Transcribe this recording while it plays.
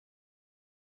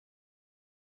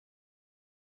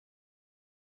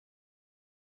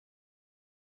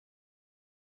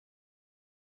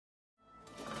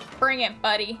Bring it,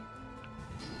 buddy.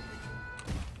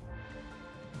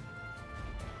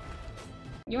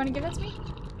 You want to give that to me?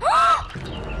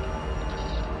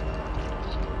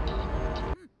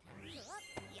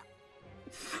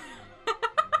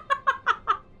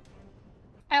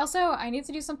 I need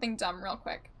to do something dumb real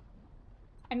quick.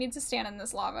 I need to stand in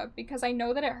this lava because I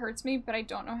know that it hurts me, but I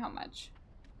don't know how much.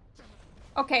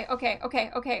 Okay.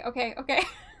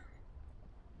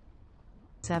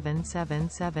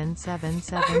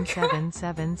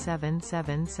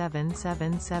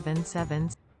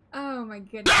 777777777777777. Oh my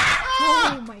goodness.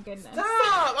 Oh my goodness.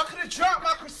 Stop! I could have dropped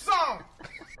my croissant!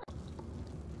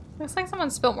 Looks like someone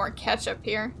spilled more ketchup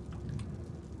here.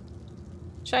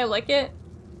 Should I lick it?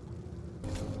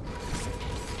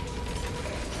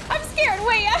 I'm scared.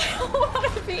 Wait, I don't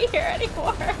want to be here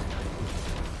anymore.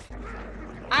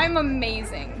 I'm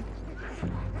amazing.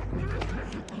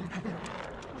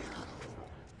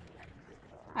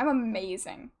 I'm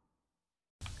amazing.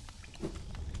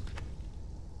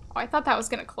 Oh, I thought that was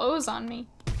gonna close on me.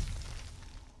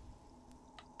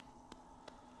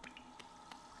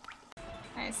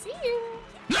 I see you.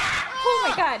 Oh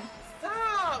my god.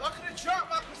 Stop! I could have dropped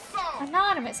my croissant!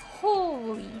 Anonymous.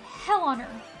 Holy hell on earth.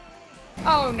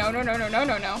 Oh, no.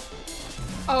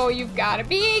 Oh, you've gotta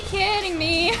be kidding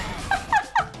me.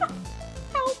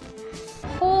 Help.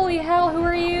 Holy hell, who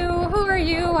are you? Who are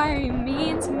you? Why are you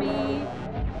mean to me?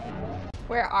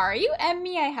 Where are you,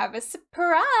 Emmy? I have a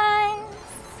surprise.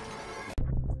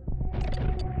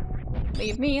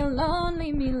 Leave me alone,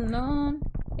 leave me alone.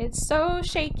 It's so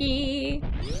shaky.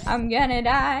 I'm gonna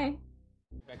die.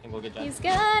 He's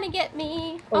gonna get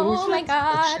me. Oh my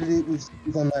god. Actually, it's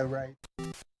on my right.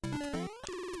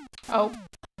 Oh.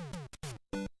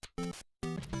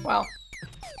 Well.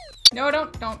 No,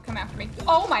 don't come after me.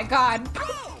 Oh my god.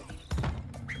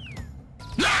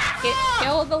 Get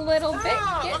killed a little bit.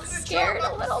 Get scared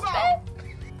a little bit.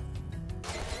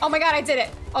 Oh my god, I did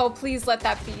it. Oh, please let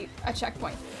that be a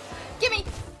checkpoint. Gimme.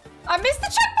 I missed the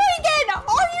checkpoint again.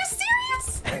 Are you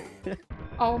serious?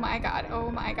 Oh my god.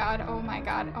 Oh my god. Oh my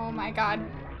god. Oh my god.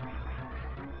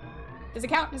 Does it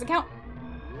count? Does it count?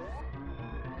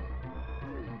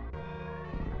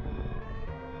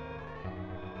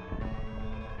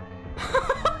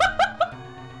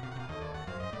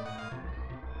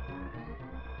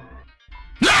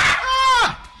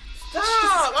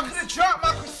 Stop! I could have dropped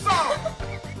my croissant!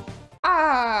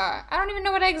 I don't even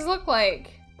know what eggs look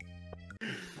like.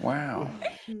 Wow.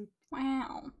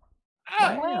 Wow.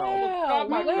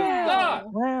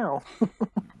 Wow.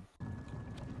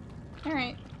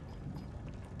 Alright.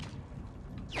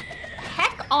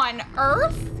 Heck on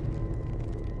earth?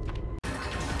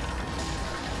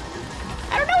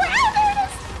 I don't know where. Oh, there it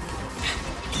is!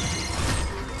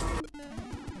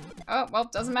 Oh, well,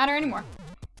 doesn't matter anymore.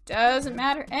 Doesn't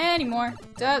matter anymore.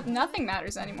 Nothing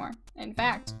matters anymore. In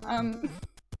fact, haha!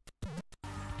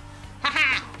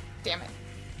 Damn it.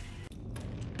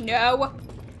 No. What?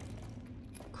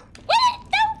 No,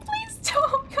 please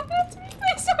don't come after me.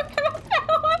 Please don't come after me.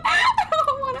 I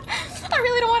don't wanna. I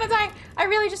really don't want to die. I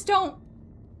really just don't.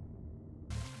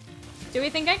 Do we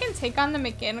think I can take on the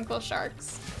mechanical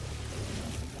sharks?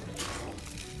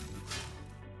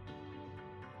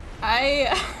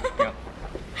 I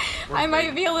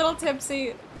might be a little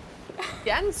tipsy.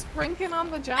 Jen's drinking on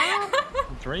the job.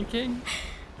 Drinking?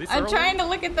 I'm trying to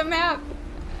look at the map.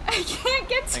 I can't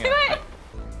get to it.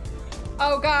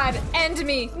 Oh god, end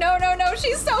me. No,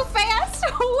 she's so fast.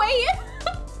 Wait.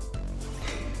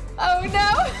 Oh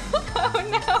no. Oh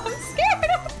no, I'm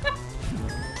scared.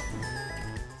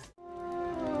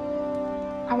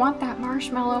 I want that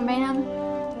marshmallow man.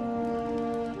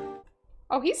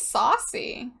 Oh, he's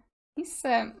saucy. He's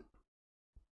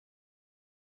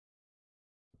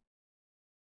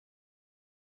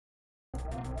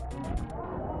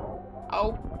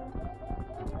Oh.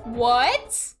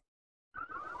 What?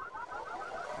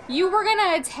 You were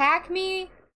gonna attack me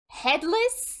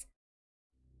headless?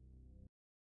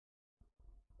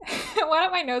 Why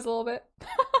don't my nose a little bit?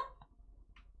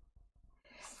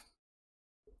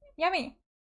 Yummy.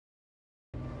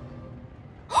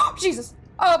 Oh, Jesus.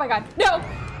 Oh my god. No.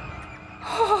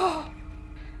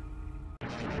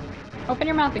 Open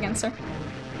your mouth again, sir.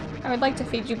 I would like to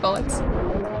feed you bullets.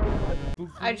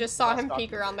 I just saw him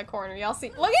peek around the corner. Y'all see?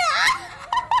 Look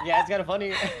at! Yeah, it's kind of funny.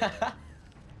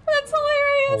 That's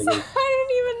hilarious. I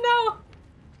didn't even know.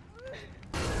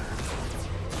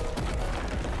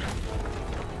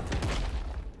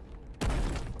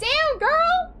 Damn,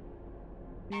 girl!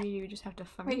 Maybe you just have to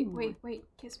fuck me. Wait.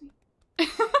 Kiss me.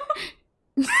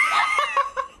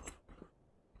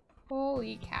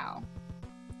 Holy cow.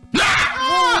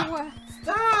 Oh.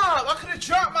 Stop! I could have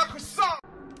dropped my croissant!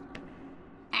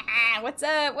 What's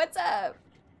up? What's up?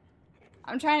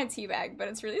 I'm trying to teabag, but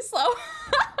it's really slow.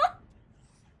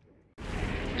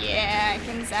 Yeah, I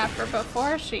can zap her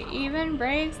before she even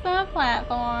breaks the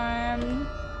platform.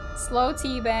 Slow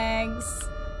teabags.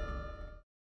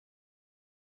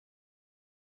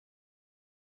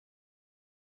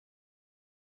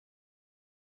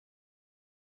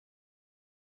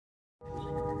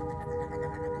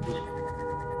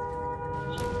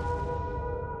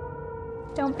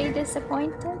 Don't be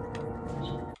disappointed.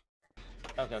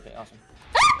 Okay, awesome.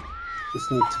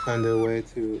 Just need to find a way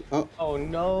to. Oh. Oh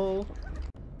no.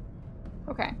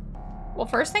 Okay. Well,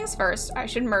 first things first, I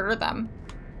should murder them.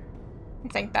 I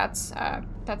think that's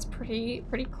pretty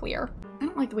clear. I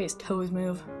don't like the way his toes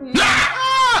move.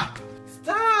 Ah!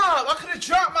 Stop! I could have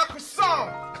dropped my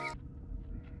croissant.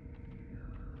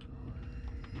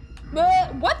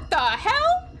 What the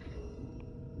hell?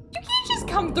 You can't just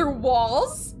come through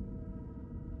walls.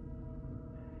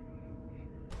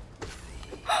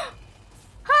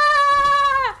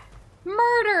 Ah!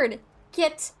 Murdered.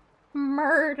 Get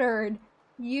murdered.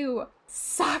 You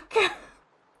suck.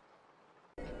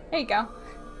 There you go.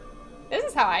 This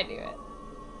is how I do it.